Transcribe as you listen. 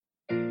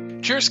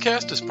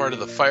Cheerscast is part of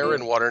the Fire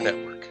and Water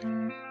Network.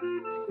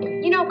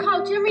 You know,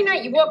 Coach, every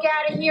night you walk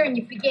out of here and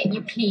you forget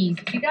your keys.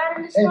 You got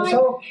them this time? It's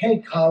okay,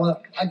 Carla.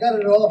 I got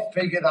it all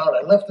figured out.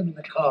 I left them in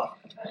the car.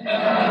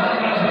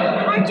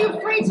 Aren't you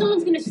afraid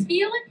someone's going to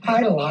steal it?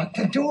 I locked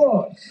the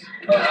doors.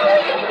 How are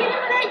you going to get in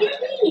without your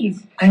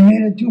keys? I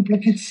made a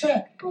duplicate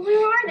set. Well,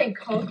 where are they,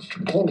 Coach?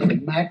 Holy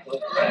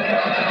mackerel.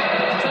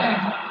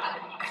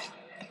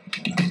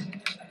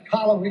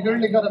 Carla, we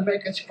really got to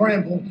make a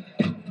scramble.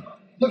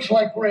 Looks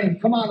like rain.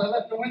 Come on, I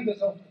left the windows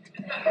open.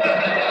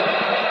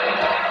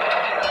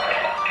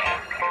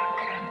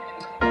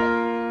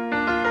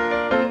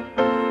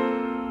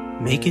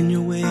 Making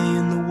your way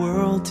in the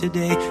world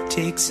today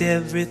takes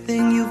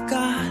everything you've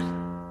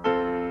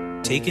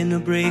got. Taking a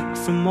break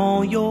from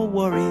all your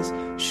worries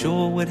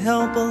sure would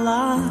help a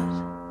lot.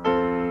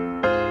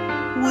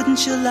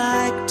 Wouldn't you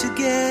like to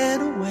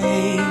get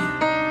away?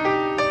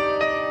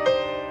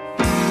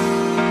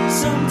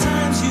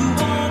 Sometimes you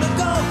wanna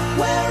go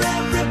where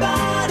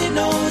everybody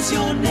knows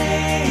your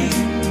name,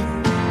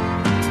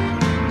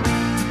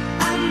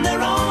 and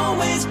they're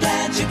always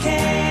glad you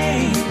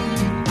came.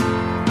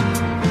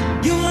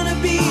 You wanna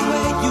be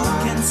where you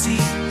can see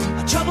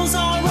our troubles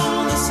are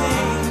all the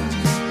same.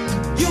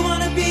 You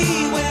wanna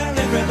be where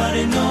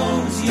everybody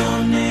knows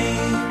your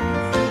name.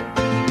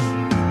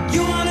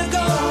 You wanna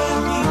go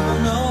where people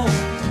know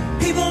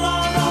people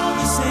are all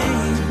the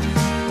same.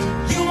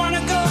 You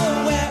wanna go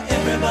where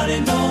everybody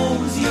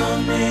knows your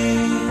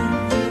name.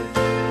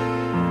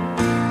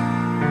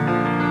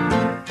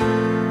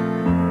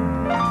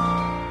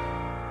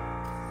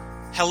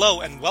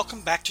 Hello and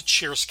welcome back to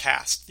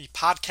Cheerscast, the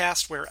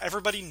podcast where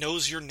everybody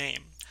knows your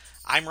name.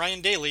 I'm Ryan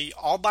Daly,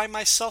 all by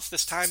myself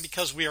this time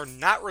because we are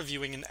not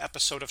reviewing an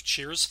episode of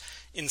Cheers.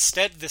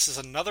 Instead, this is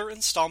another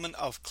installment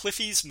of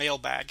Cliffy's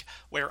Mailbag,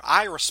 where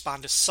I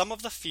respond to some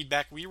of the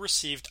feedback we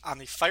received on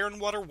the Fire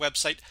and Water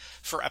website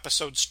for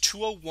episodes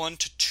 201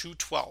 to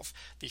 212,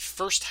 the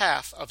first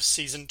half of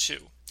Season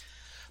 2.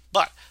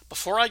 But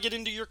before I get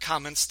into your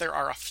comments, there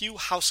are a few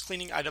house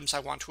cleaning items I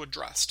want to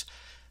address.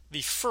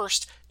 The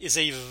first is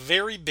a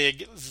very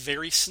big,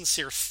 very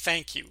sincere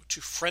thank you to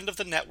friend of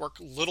the network,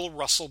 Little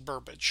Russell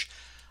Burbage.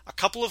 A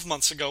couple of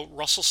months ago,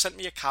 Russell sent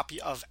me a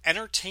copy of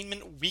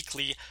Entertainment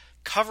Weekly,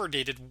 cover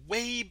dated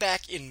way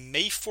back in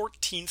May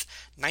 14th,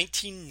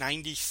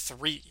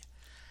 1993.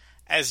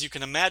 As you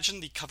can imagine,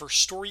 the cover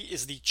story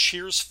is the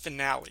Cheers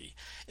finale.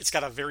 It's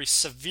got a very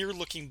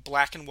severe-looking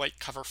black and white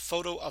cover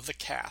photo of the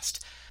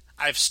cast.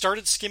 I've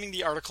started skimming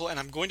the article and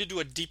I'm going to do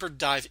a deeper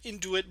dive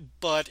into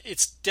it, but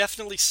it's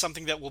definitely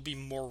something that will be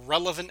more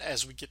relevant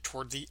as we get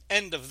toward the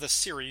end of the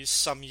series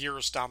some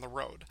years down the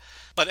road.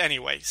 But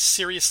anyway,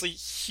 seriously,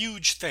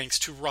 huge thanks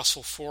to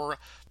Russell for,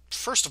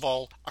 first of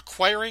all,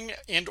 acquiring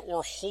and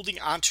or holding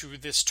onto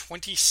this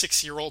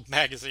 26-year-old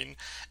magazine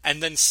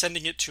and then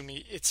sending it to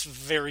me. It's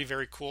very,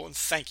 very cool, and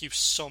thank you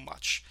so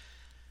much.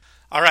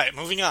 Alright,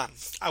 moving on.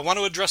 I want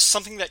to address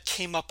something that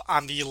came up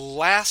on the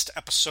last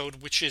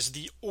episode, which is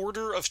the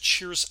order of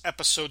Cheers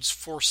episodes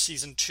for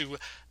Season 2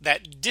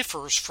 that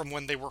differs from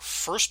when they were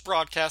first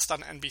broadcast on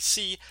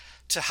NBC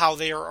to how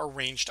they are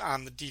arranged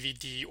on the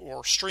DVD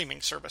or streaming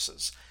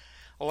services.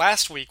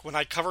 Last week, when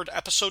I covered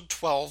episode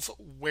 12,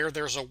 Where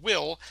There's a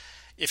Will,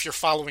 if you're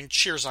following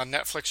Cheers on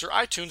Netflix or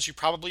iTunes, you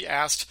probably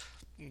asked,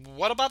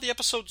 what about the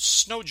episode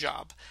Snow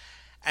Job?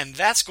 And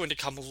that's going to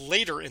come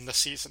later in the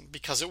season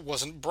because it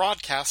wasn't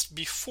broadcast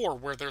before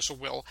Where There's a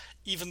Will,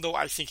 even though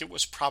I think it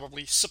was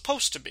probably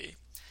supposed to be.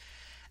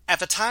 At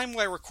the time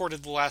when I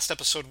recorded the last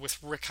episode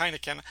with Rick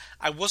Heineken,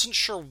 I wasn't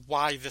sure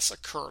why this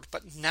occurred,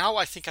 but now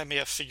I think I may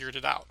have figured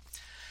it out.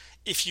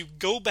 If you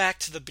go back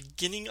to the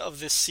beginning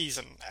of this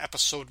season,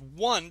 episode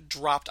 1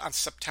 dropped on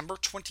September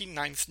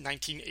 29th,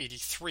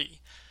 1983.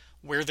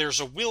 Where There's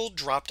a Will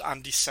dropped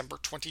on December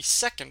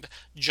 22nd,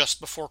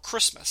 just before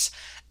Christmas,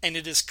 and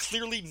it is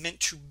clearly meant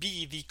to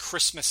be the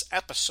Christmas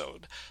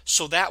episode,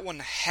 so that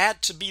one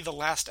had to be the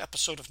last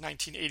episode of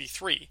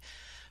 1983.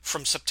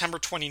 From September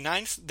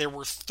 29th, there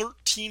were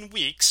 13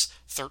 weeks,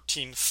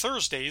 13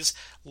 Thursdays,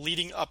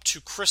 leading up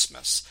to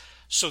Christmas,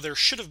 so there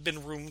should have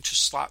been room to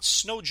slot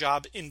Snow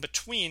Job in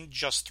between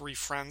Just Three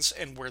Friends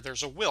and Where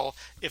There's a Will,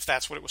 if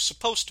that's what it was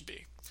supposed to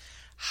be.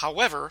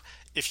 However,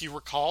 if you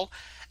recall,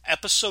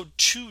 Episode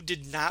 2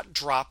 did not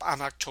drop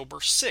on October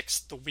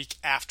 6th, the week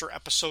after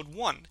Episode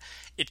 1.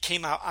 It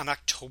came out on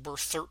October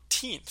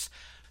 13th.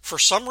 For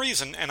some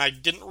reason, and I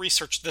didn't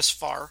research this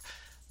far,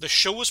 the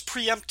show was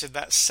preempted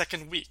that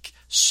second week,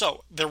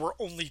 so there were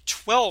only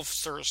 12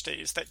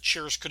 Thursdays that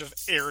Cheers could have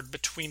aired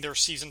between their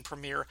season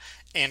premiere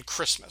and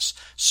Christmas,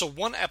 so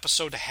one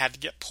episode had to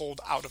get pulled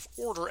out of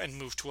order and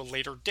moved to a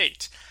later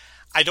date.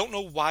 I don't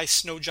know why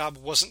Snow Job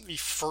wasn't the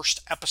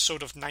first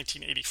episode of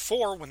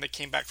 1984 when they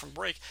came back from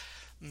break.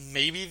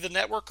 Maybe the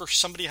network or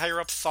somebody higher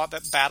up thought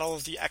that Battle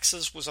of the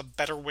Exes was a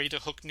better way to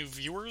hook new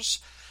viewers,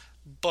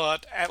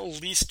 but at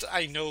least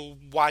I know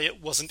why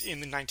it wasn't in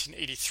the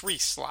 1983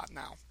 slot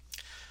now.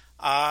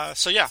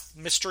 So yeah,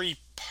 mystery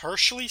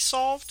partially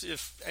solved,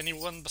 if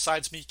anyone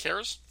besides me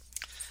cares.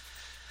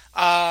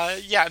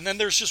 Yeah, and then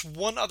there's just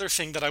one other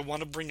thing that I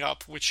want to bring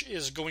up, which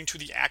is going to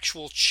the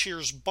actual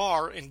Cheers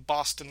bar in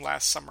Boston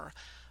last summer.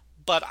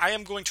 But I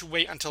am going to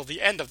wait until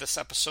the end of this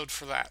episode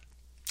for that.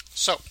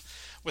 So,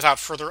 without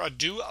further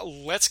ado,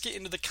 let's get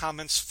into the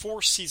comments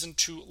for Season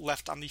 2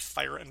 left on the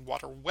Fire and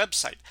Water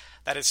website.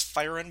 That is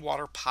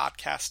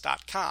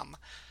fireandwaterpodcast.com.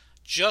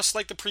 Just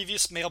like the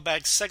previous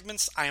mailbag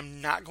segments, I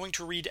am not going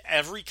to read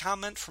every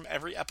comment from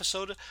every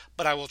episode,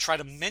 but I will try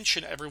to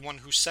mention everyone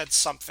who said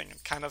something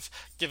and kind of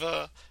give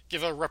a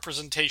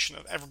representation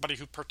of everybody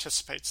who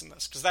participates in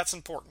this, because that's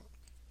important.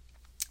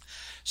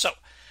 So,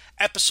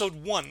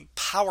 Episode 1,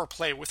 Power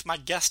Play, with my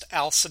guest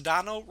Al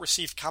Sedano,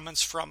 received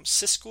comments from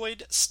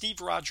Siskoid,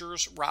 Steve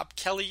Rogers, Rob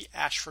Kelly,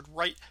 Ashford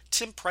Wright,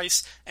 Tim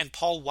Price, and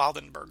Paul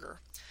Waldenberger.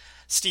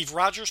 Steve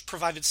Rogers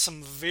provided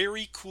some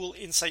very cool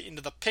insight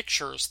into the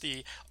pictures,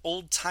 the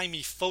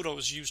old-timey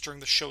photos used during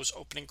the show's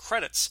opening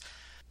credits.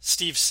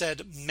 Steve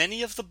said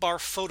many of the bar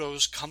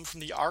photos come from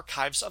the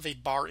archives of a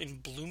bar in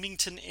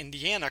Bloomington,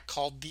 Indiana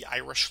called the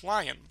Irish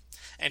Lion,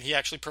 and he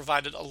actually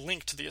provided a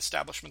link to the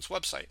establishment's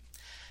website.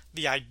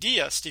 The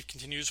idea, Steve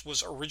continues,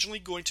 was originally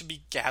going to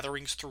be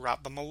gatherings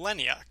throughout the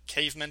millennia,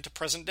 cavemen to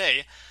present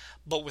day,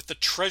 but with the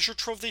treasure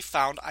trove they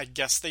found, I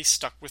guess they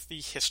stuck with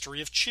the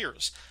history of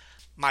Cheers.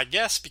 My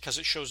guess, because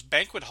it shows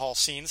banquet hall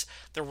scenes,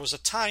 there was a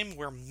time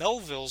where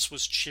Melville's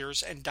was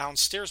Cheers and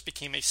downstairs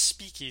became a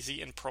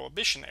speakeasy in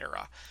Prohibition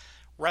era.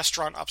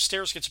 Restaurant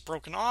upstairs gets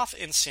broken off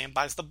and Sam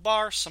buys the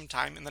bar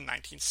sometime in the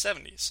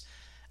 1970s.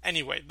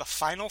 Anyway, the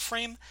final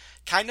frame?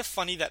 Kind of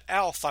funny that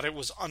Al thought it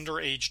was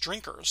underage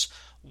drinkers.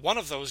 One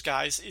of those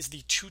guys is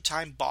the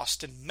two-time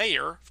Boston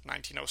mayor,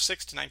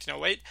 1906 to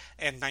 1908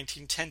 and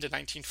 1910 to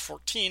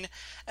 1914,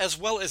 as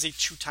well as a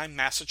two-time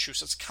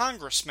Massachusetts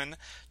congressman,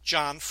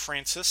 John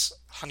Francis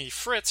Honey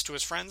Fritz, to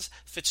his friends,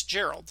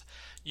 Fitzgerald.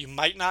 You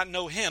might not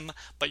know him,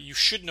 but you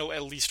should know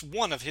at least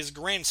one of his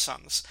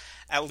grandsons,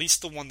 at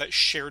least the one that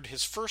shared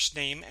his first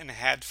name and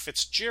had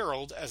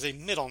Fitzgerald as a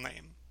middle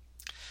name.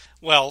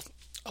 Well,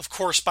 of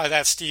course, by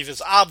that, Steve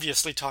is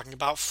obviously talking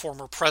about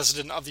former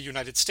President of the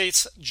United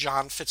States,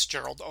 John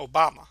Fitzgerald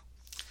Obama.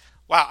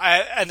 Wow,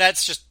 and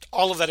that's just,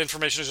 all of that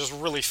information is just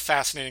really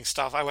fascinating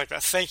stuff. I like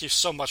that. Thank you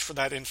so much for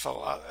that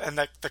info, and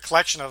the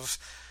collection of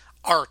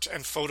art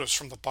and photos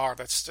from the bar.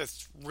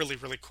 That's really,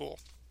 really cool.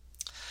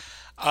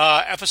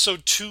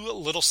 Episode 2,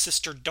 Little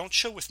Sister Don't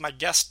Show, with my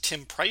guest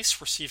Tim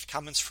Price, received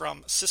comments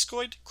from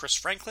Siskoid, Chris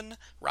Franklin,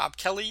 Rob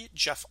Kelly,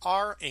 Jeff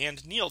R.,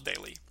 and Neil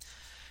Daly.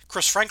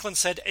 Chris Franklin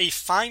said, a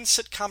fine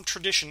sitcom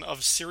tradition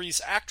of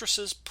series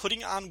actresses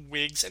putting on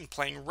wigs and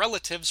playing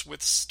relatives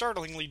with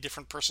startlingly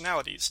different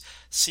personalities.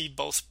 See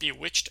both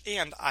Bewitched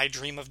and I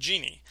Dream of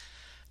Jeannie.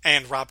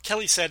 And Rob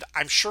Kelly said,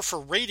 I'm sure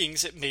for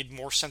ratings it made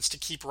more sense to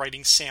keep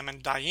writing Sam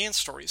and Diane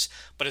stories,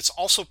 but it's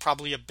also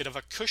probably a bit of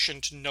a cushion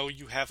to know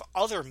you have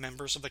other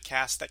members of the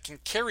cast that can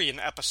carry an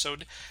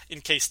episode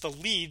in case the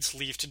leads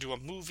leave to do a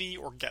movie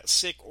or get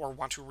sick or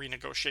want to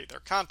renegotiate their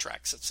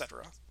contracts,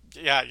 etc.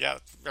 Yeah,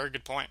 very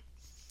good point.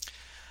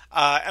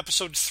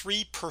 Episode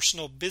 3,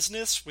 Personal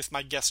Business, with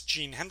my guest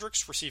Gene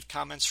Hendricks, received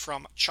comments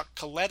from Chuck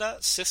Coletta,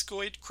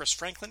 Siskoid, Chris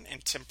Franklin,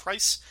 and Tim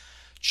Price.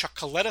 Chuck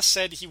Coletta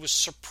said he was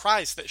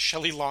surprised that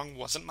Shelley Long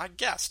wasn't my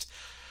guest.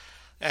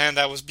 And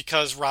that was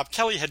because Rob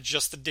Kelly had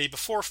just the day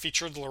before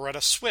featured Loretta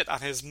Swit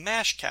on his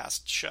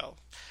MASHcast show.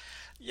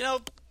 You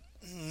know,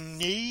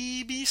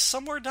 maybe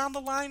somewhere down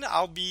the line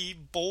I'll be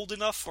bold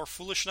enough or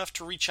foolish enough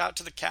to reach out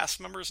to the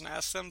cast members and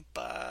ask them,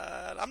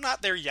 but I'm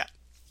not there yet.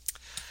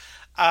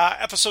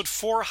 Episode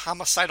 4,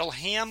 Homicidal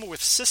Ham,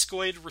 with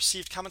Siskoid,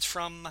 received comments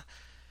from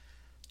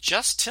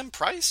just Tim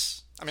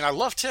Price? I mean, I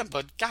love Tim,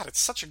 but God, it's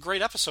such a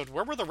great episode.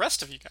 Where were the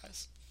rest of you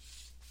guys?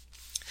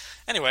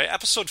 Anyway,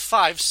 Episode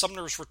 5,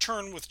 Sumner's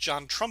Return, with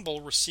John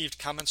Trumbull, received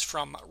comments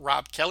from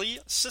Rob Kelly,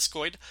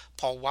 Siskoid,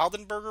 Paul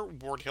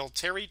Waldenberger, Ward Hill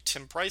Terry,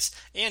 Tim Price,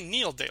 and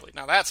Neil Daly.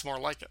 Now that's more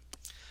like it.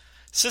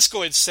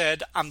 Siskoid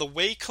said, on the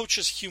way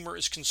Coach's humor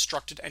is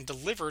constructed and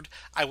delivered,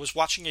 I was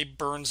watching a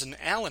Burns and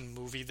Allen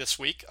movie this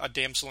week, A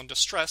Damsel in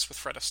Distress with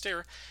Fred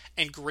Astaire,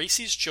 and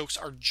Gracie's jokes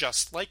are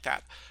just like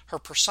that. Her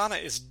persona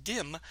is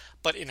dim,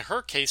 but in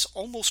her case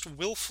almost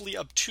willfully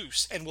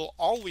obtuse, and will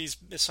always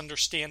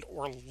misunderstand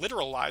or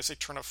literalize a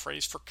turn of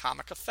phrase for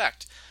comic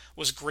effect.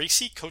 Was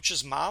Gracie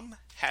Coach's mom?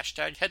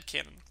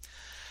 #headcanon.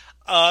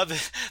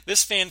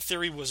 This fan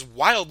theory was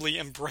wildly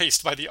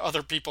embraced by the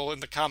other people in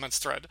the comments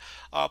thread.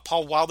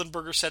 Paul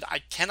Waldenberger said, I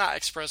cannot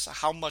express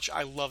how much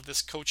I love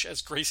this Coach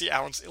as Gracie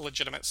Allen's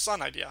illegitimate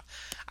son idea.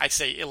 I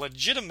say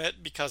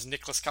illegitimate because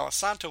Nicholas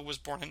Colasanto was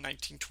born in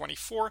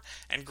 1924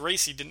 and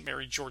Gracie didn't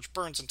marry George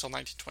Burns until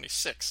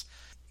 1926.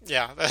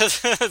 Yeah,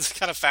 that's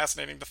kind of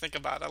fascinating to think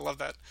about. I love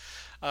that.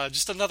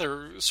 Just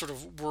another sort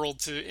of world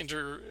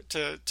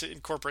to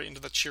incorporate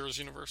into the Cheers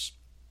universe.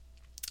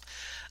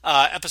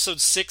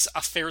 Episode 6,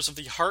 Affairs of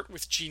the Heart,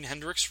 with Gene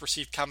Hendricks,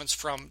 received comments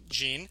from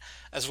Gene,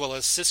 as well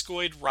as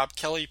Siskoid, Rob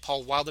Kelly,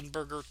 Paul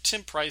Waldenberger,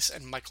 Tim Price,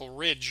 and Michael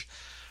Ridge.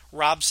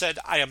 Rob said,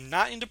 I am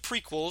not into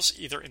prequels,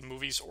 either in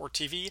movies or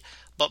TV,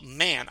 but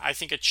man, I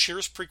think a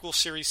Cheers prequel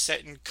series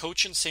set in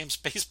Coach and Sam's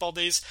baseball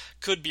days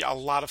could be a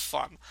lot of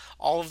fun.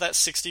 All of that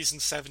 60s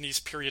and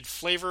 70s period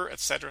flavor,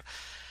 etc.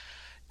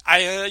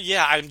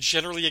 I'm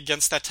generally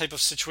against that type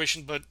of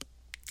situation, but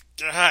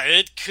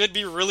it could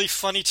be really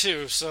funny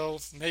too, so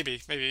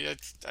maybe.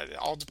 It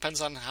all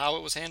depends on how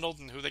it was handled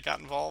and who they got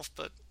involved,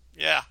 but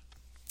yeah.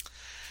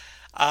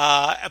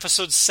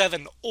 Episode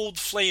 7, Old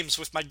Flames,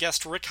 with my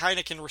guest Rick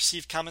Heineken,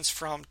 received comments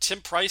from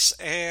Tim Price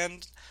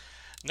and...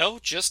 No,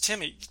 just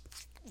Timmy.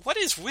 What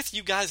is with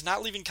you guys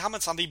not leaving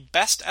comments on the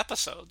best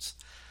episodes?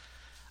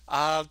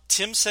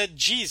 Tim said,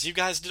 geez, you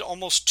guys did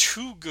almost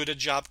too good a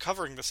job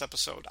covering this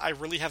episode. I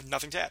really have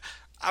nothing to add.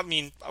 I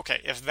mean, okay,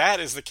 if that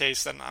is the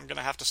case, then I'm going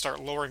to have to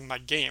start lowering my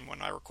game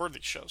when I record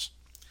these shows.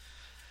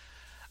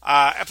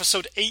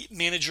 Episode 8,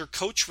 Manager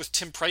Coach, with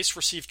Tim Price,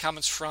 received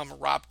comments from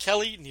Rob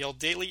Kelly, Neil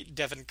Daly,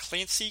 Devin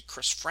Clancy,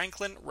 Chris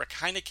Franklin, Rick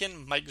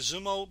Heineken, Mike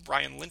Zumo,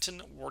 Brian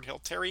Linton, Ward Hill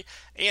Terry,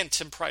 and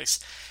Tim Price.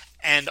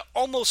 And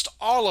almost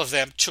all of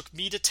them took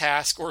me to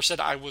task or said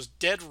I was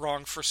dead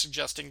wrong for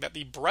suggesting that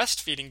the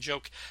breastfeeding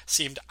joke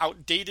seemed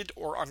outdated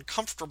or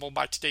uncomfortable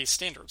by today's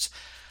standards.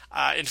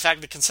 In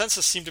fact, the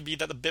consensus seemed to be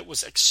that the bit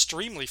was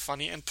extremely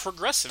funny and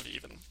progressive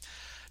even.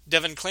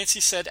 Devin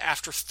Clancy said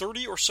after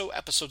 30 or so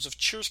episodes of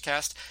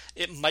Cheerscast,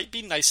 it might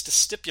be nice to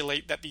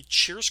stipulate that the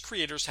Cheers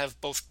creators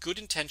have both good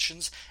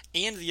intentions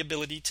and the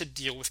ability to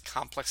deal with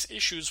complex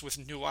issues with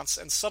nuance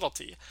and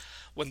subtlety.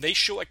 When they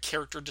show a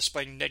character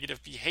displaying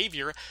negative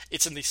behavior,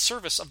 it's in the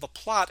service of the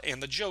plot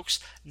and the jokes,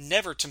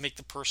 never to make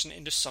the person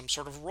into some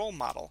sort of role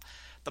model.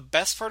 The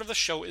best part of the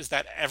show is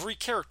that every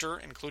character,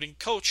 including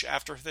Coach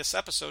after this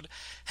episode,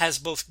 has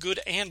both good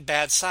and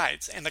bad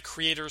sides, and the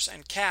creators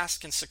and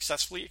cast can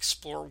successfully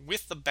explore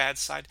with the bad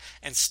side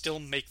and still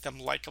make them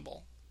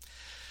likable.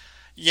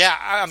 Yeah,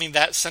 I mean,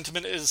 that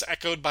sentiment is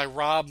echoed by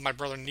Rob, my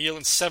brother Neil,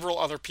 and several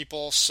other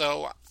people,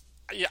 so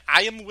yeah,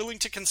 I am willing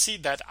to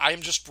concede that I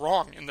am just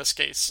wrong in this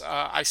case.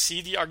 I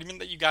see the argument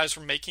that you guys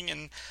were making,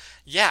 and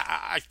yeah,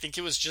 I think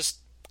it was just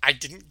I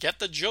didn't get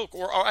the joke,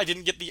 or I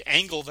didn't get the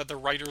angle that the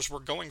writers were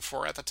going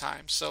for at the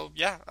time. So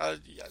yeah,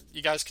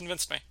 you guys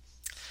convinced me.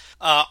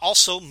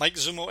 Also, Mike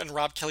Zumo and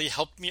Rob Kelly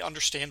helped me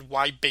understand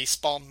why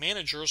baseball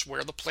managers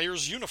wear the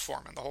player's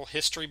uniform and the whole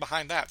history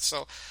behind that.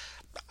 So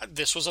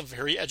this was a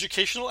very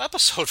educational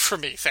episode for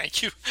me.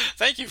 Thank you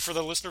for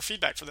the listener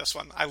feedback for this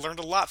one. I learned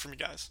a lot from you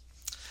guys.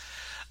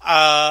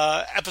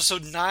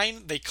 Episode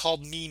 9, They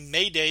Called Me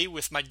Mayday,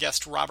 with my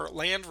guest Robert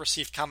Land,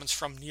 received comments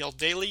from Neil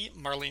Daly,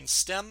 Marlene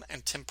Stem,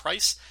 and Tim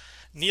Price.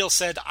 Neil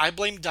said, I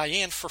blame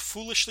Diane for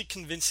foolishly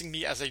convincing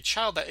me as a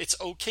child that it's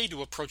okay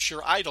to approach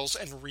your idols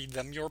and read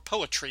them your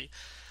poetry.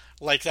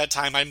 Like that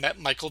time I met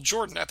Michael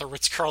Jordan at the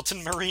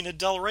Ritz-Carlton Marina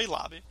Del Rey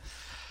lobby.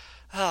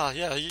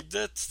 Yeah,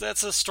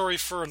 that's a story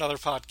for another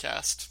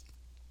podcast.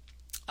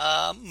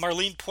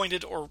 Marlene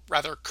pointed, or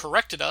rather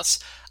corrected us,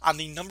 on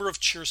the number of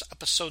Cheers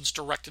episodes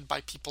directed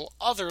by people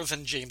other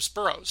than James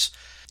Burrows.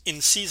 In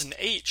Season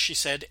 8, she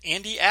said,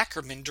 Andy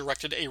Ackerman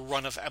directed a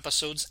run of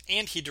episodes,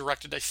 and he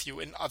directed a few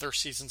in other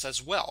seasons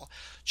as well.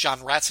 John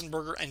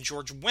Ratzenberger and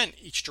George Wendt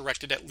each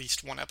directed at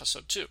least one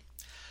episode too.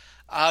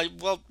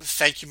 Well,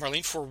 thank you,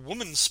 Marlene, for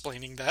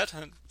woman-splaining that.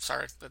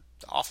 Sorry, that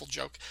awful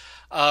joke.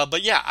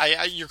 But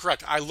yeah, you're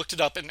correct. I looked it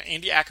up, and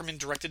Andy Ackerman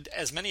directed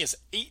as many as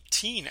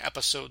 18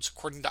 episodes,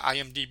 according to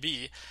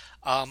IMDb.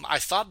 I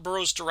thought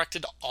Burrows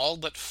directed all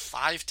but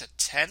 5 to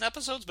 10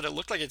 episodes, but it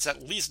looked like it's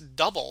at least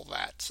double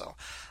that. So,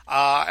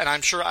 and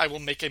I'm sure I will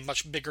make a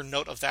much bigger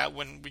note of that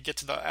when we get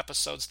to the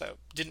episodes that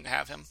didn't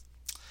have him.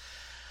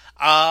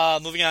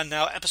 Moving on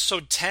now,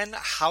 episode 10,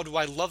 How Do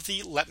I Love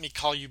Thee, Let Me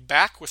Call You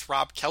Back, with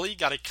Rob Kelly,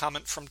 got a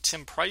comment from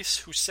Tim Price,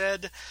 who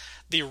said,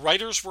 the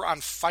writers were on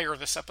fire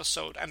this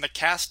episode, and the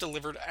cast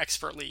delivered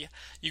expertly.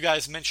 You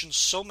guys mentioned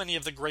so many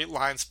of the great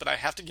lines, but I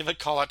have to give a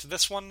call out to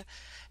this one.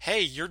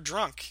 Hey, you're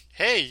drunk.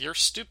 Hey, you're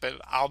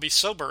stupid. I'll be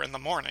sober in the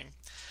morning.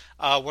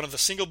 One of the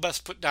single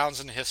best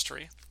put-downs in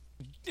history.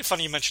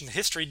 Funny you mentioned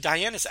history,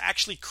 Diane is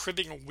actually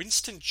cribbing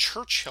Winston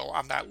Churchill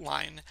on that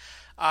line.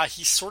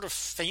 He sort of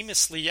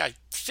famously, I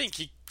think,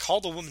 he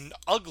called a woman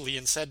ugly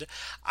and said,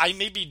 I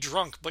may be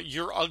drunk, but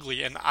you're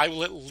ugly, and I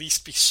will at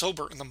least be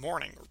sober in the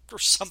morning, or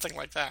something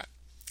like that.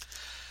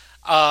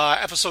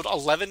 Episode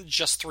 11,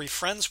 Just Three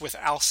Friends, with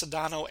Al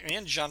Sedano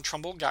and John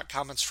Trumbull, got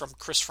comments from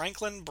Chris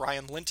Franklin,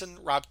 Brian Linton,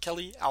 Rob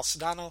Kelly, Al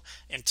Sedano,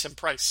 and Tim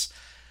Price.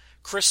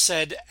 Chris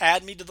said,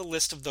 add me to the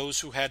list of those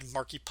who had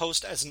Markie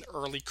Post as an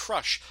early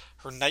crush.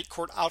 Her night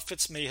court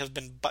outfits may have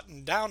been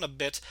buttoned down a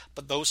bit,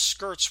 but those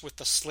skirts with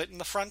the slit in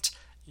the front,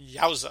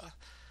 yowza.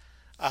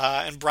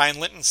 And Brian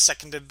Linton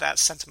seconded that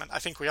sentiment. I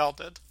think we all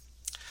did.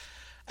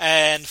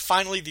 And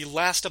finally, the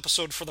last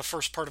episode for the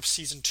first part of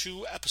Season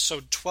 2,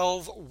 Episode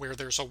 12, Where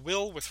There's a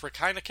Will, with Rick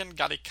Heineken,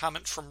 got a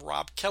comment from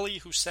Rob Kelly,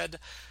 who said,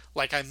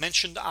 like I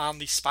mentioned on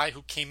The Spy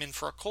Who Came In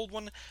for a Cold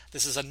One,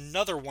 this is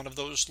another one of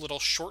those little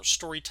short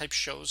story type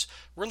shows,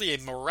 really a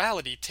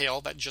morality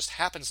tale that just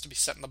happens to be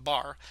set in the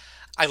bar.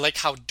 I like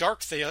how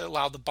dark they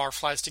allow the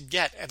barflies to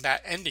get, and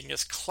that ending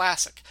is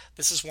classic.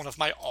 This is one of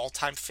my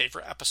all-time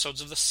favorite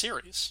episodes of the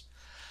series.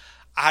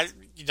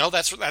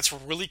 That's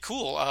really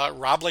cool.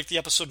 Rob liked the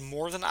episode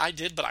more than I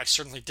did, but I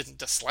certainly didn't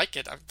dislike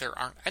it. There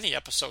aren't any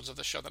episodes of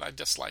the show that I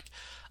dislike.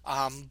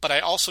 But I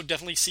also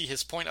definitely see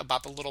his point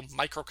about the little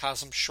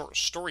microcosm short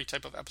story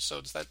type of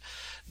episodes that,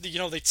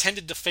 they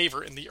tended to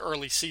favor in the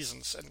early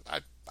seasons. And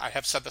I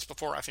have said this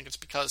before. I think it's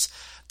because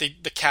the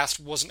cast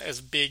wasn't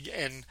as big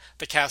and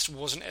the cast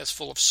wasn't as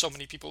full of so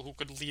many people who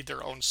could lead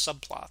their own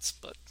subplots.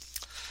 But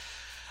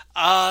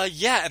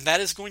and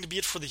that is going to be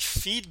it for the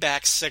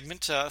feedback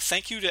segment.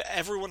 Thank you to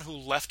everyone who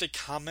left a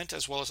comment,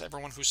 as well as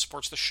everyone who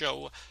supports the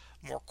show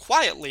more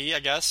quietly, I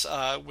guess,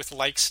 with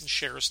likes and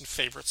shares and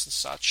favorites and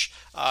such.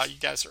 You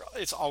guys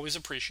it's always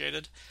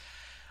appreciated.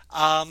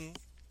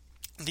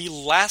 The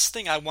last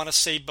thing I want to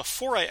say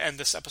before I end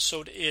this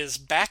episode is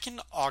back in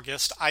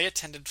August, I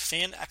attended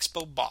Fan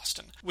Expo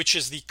Boston, which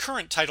is the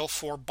current title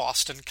for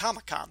Boston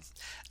Comic Con.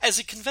 As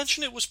a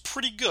convention, it was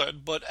pretty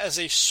good, but as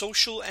a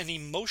social and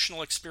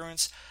emotional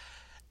experience,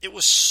 it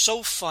was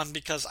so fun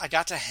because I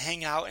got to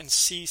hang out and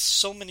see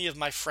so many of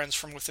my friends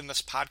from within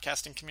this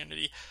podcasting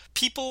community.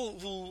 People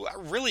who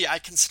really I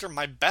consider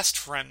my best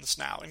friends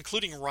now,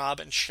 including Rob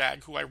and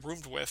Shag, who I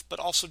roomed with, but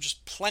also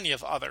just plenty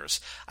of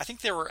others. I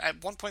think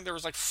at one point there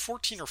was like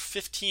 14 or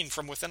 15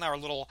 from within our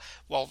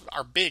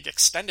our big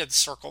extended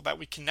circle that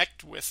we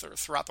connect with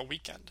throughout the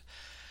weekend.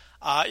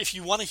 If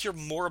you want to hear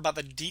more about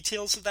the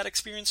details of that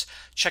experience,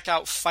 check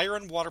out Fire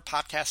and Water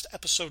Podcast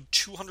episode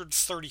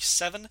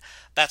 237.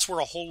 That's where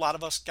a whole lot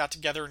of us got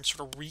together and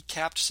sort of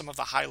recapped some of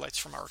the highlights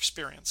from our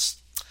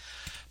experience.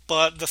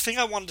 But the thing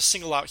I wanted to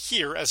single out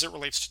here as it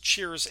relates to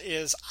Cheers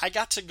is I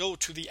got to go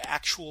to the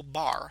actual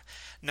bar.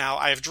 Now,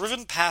 I have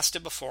driven past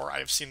it before. I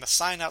have seen the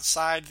sign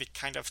outside, the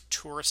kind of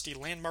touristy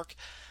landmark.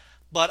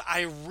 But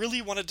I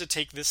really wanted to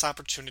take this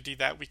opportunity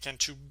that weekend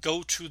to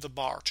go to the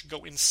bar, to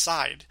go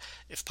inside.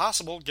 If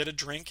possible, get a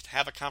drink,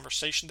 have a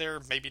conversation there,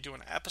 maybe do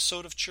an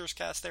episode of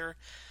Cheerscast there.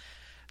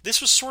 This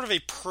was sort of a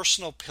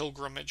personal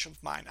pilgrimage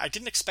of mine. I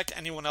didn't expect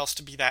anyone else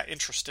to be that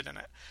interested in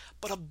it.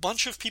 But a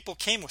bunch of people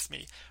came with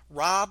me.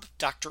 Rob,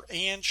 Dr.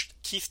 Ange,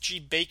 Keith G.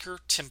 Baker,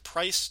 Tim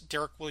Price,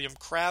 Derek William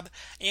Crabb,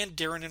 and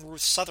Darren and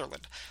Ruth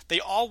Sutherland. They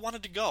all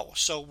wanted to go,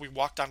 so we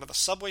walked onto the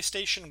subway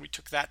station, we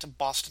took that to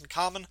Boston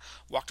Common,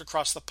 walked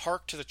across the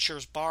park to the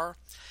Cheers bar,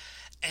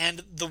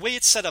 and the way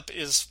it's set up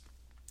is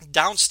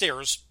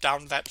downstairs,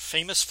 down that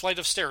famous flight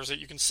of stairs that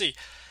you can see,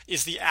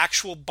 is the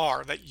actual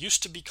bar that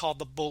used to be called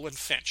the Bull and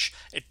Finch.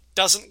 It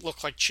doesn't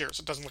look like Cheers.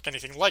 It doesn't look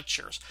anything like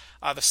Cheers.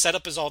 The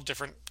setup is all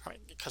different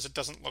because it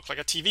doesn't look like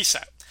a TV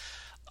set.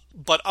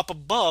 But up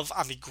above,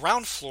 on the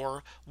ground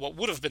floor, what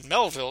would have been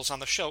Melville's on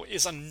the show,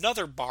 is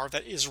another bar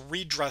that is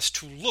redressed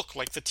to look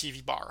like the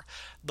TV bar.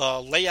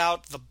 The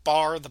layout, the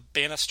bar, the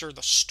banister,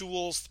 the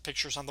stools, the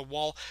pictures on the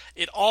wall,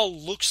 it all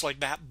looks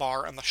like that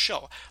bar on the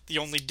show. The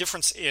only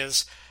difference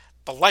is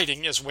the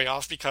lighting is way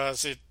off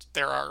because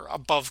there are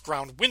above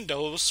ground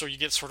windows, so you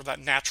get sort of that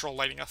natural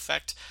lighting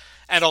effect.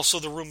 And also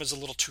the room is a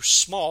little too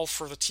small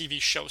for the TV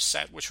show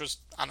set, which was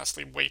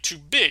honestly way too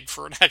big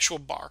for an actual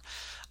bar.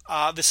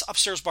 This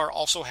upstairs bar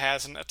also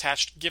has an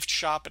attached gift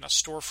shop and a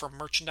store for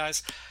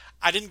merchandise.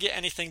 I didn't get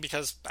anything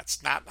because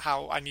that's not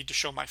how I need to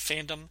show my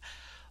fandom.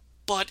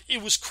 But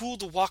it was cool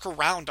to walk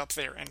around up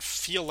there and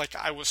feel like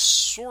I was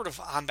sort of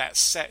on that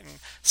set and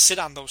sit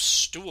on those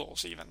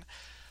stools even.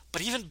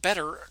 But even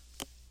better,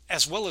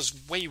 as well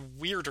as way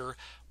weirder,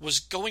 was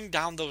going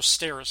down those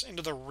stairs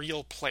into the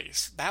real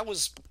place. That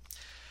was...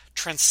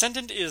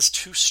 transcendent is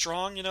too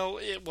strong,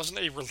 it wasn't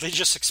a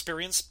religious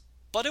experience,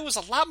 but it was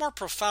a lot more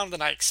profound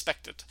than I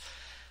expected.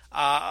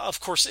 Of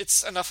course,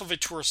 it's enough of a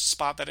tourist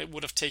spot that it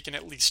would have taken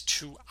at least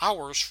 2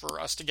 hours for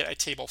us to get a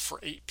table for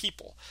 8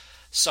 people.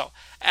 So,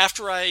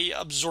 after I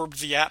absorbed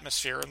the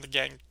atmosphere and the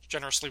gang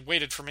generously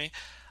waited for me,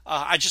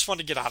 I just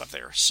wanted to get out of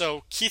there.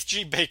 So Keith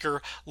G.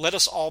 Baker led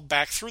us all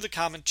back through the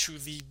common to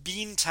the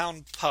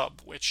Beantown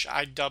Pub, which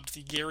I dubbed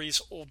the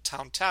Gary's Old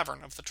Town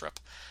Tavern of the trip.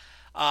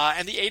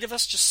 And the 8 of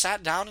us just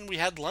sat down and we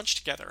had lunch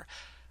together.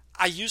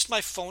 I used my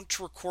phone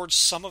to record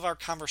some of our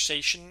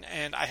conversation,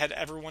 and I had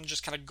everyone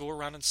just kind of go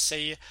around and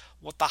say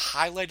what the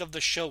highlight of the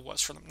show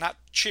was for them. Not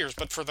Cheers,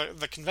 but for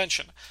the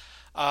convention,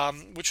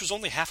 which was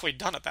only halfway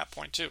done at that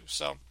point, too.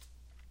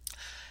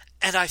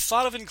 And I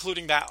thought of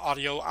including that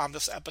audio on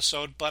this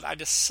episode, but I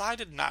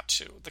decided not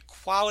to. The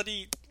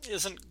quality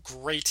isn't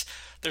great.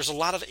 There's a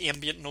lot of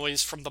ambient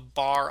noise from the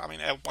bar. I mean,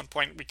 at one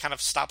point we kind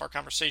of stopped our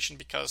conversation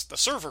because the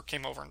server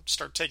came over and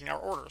started taking our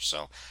orders.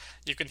 So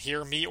you can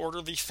hear me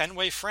order the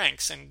Fenway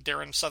Franks and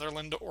Darren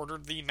Sutherland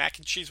ordered the mac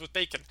and cheese with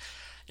bacon.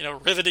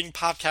 Riveting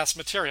podcast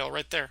material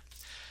right there.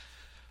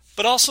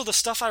 But also the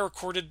stuff I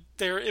recorded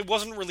there, it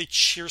wasn't really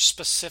Cheers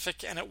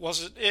specific, and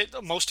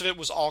most of it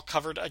was all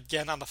covered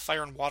again on the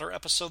Fire and Water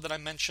episode that I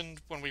mentioned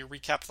when we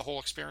recapped the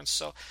whole experience.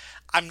 So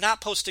I'm not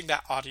posting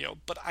that audio,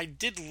 but I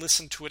did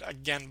listen to it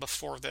again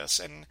before this,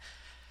 and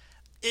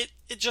it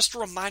just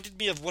reminded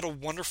me of what a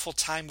wonderful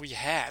time we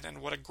had and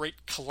what a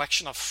great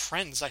collection of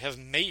friends I have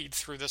made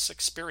through this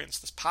experience,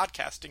 this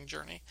podcasting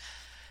journey.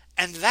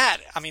 And that,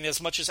 I mean,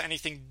 as much as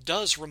anything,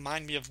 does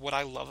remind me of what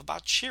I love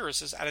about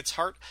Cheers, is at its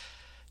heart,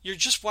 you're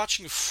just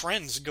watching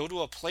friends go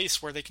to a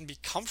place where they can be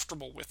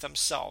comfortable with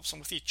themselves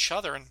and with each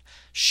other and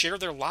share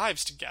their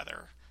lives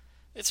together.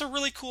 It's a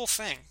really cool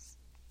thing.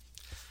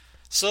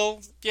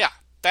 So, yeah,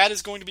 that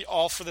is going to be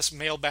all for this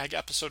mailbag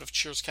episode of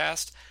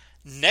Cheerscast.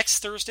 Next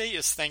Thursday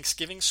is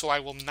Thanksgiving, so I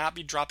will not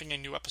be dropping a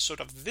new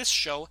episode of this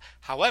show.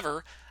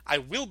 However, I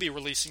will be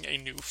releasing a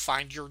new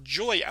Find Your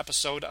Joy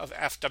episode of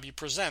FW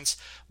Presents,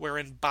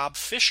 wherein Bob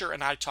Fisher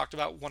and I talked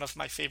about one of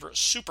my favorite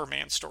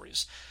Superman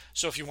stories.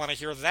 So if you want to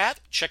hear that,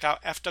 check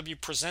out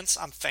FW Presents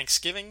on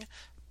Thanksgiving.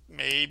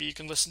 Maybe you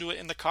can listen to it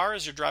in the car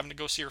as you're driving to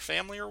go see your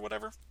family or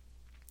whatever.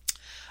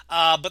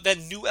 But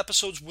then new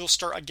episodes will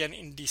start again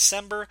in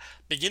December,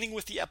 beginning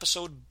with the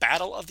episode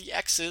Battle of the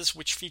Exes,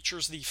 which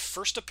features the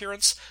first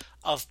appearance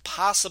of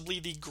possibly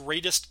the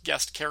greatest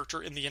guest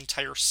character in the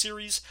entire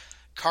series,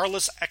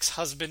 Carla's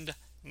ex-husband,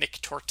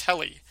 Nick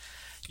Tortelli.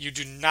 You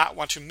do not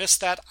want to miss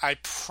that, I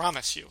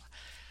promise you.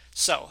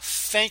 So,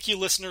 thank you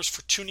listeners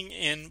for tuning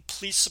in.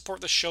 Please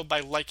support the show by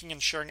liking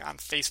and sharing on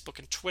Facebook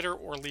and Twitter,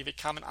 or leave a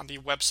comment on the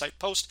website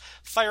post,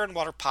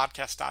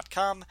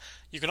 fireandwaterpodcast.com.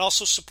 You can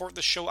also support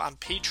the show on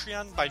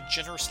Patreon by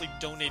generously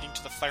donating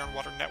to the Fire and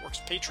Water Network's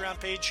Patreon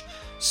page.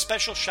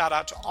 Special shout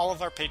out to all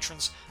of our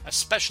patrons,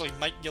 especially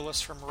Mike Gillis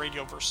from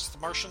Radio vs. the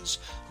Martians,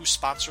 who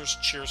sponsors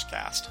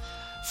Cheerscast.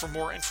 For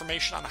more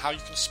information on how you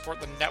can support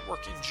the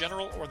network in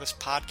general or this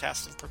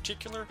podcast in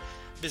particular,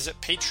 visit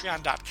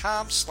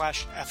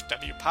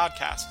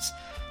patreon.com/FWPodcasts.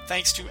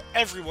 Thanks to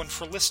everyone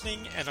for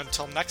listening, and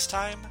until next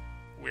time,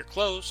 we're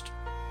closed.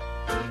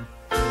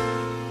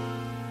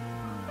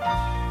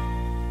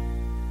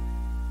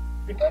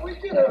 We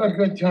did have a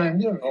good time,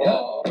 didn't we?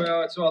 Oh,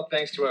 well, it's all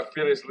thanks to our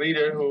fearless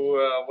leader who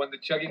won the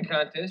chugging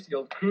contest,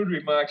 yelled crude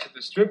remarks at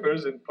the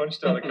strippers, and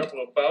punched out a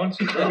couple of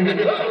bouncers.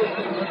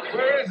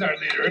 Where is our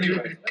leader,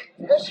 anyway?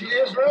 There she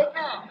is right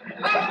now.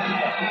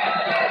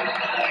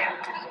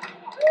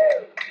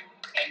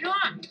 Hey,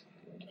 Norm,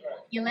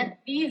 you left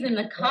these in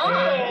the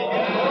car.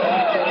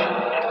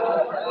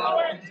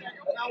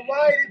 Now,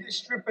 why did the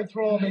stripper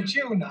throw them at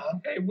you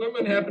now? Hey,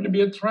 women happen to be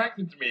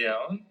attracted to me,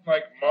 Alan.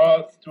 Like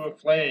moths to a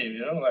flame,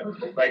 you know?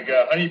 Like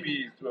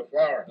honeybees to a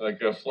flower.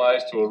 Like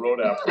flies to a road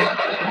apple.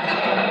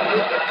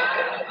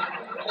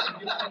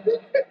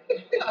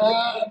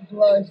 I'm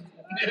blushed.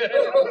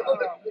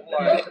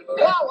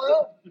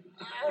 Carla,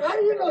 how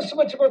do you know so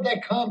much about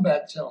that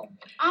combat zone?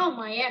 Oh,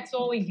 my ex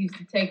always used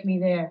to take me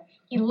there.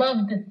 He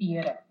loved the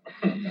theater.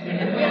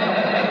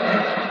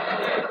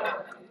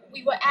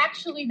 We were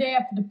actually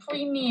there for the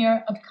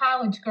premiere of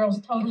College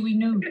Girls Totally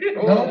Nude.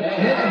 No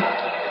kidding.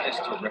 It's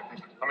terrific.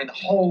 I mean, the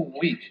whole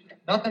week.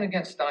 Nothing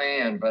against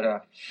Diane,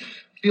 but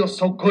feels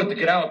so good to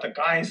get out with the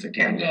guys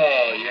again.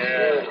 Oh,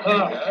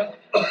 yeah.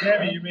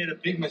 Sammy, you made a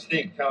big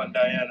mistake telling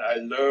Diane, I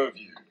love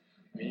you.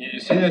 I mean, you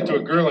say that to a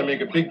girl and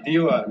make a big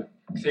deal out of it.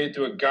 Say it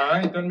to a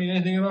guy, it doesn't mean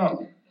anything at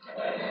all.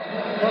 Go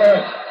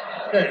ahead.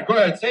 Hey, go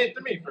ahead. Say it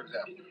to me, for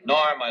example.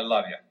 Norm, I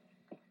love you.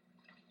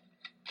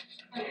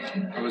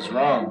 I was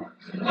wrong.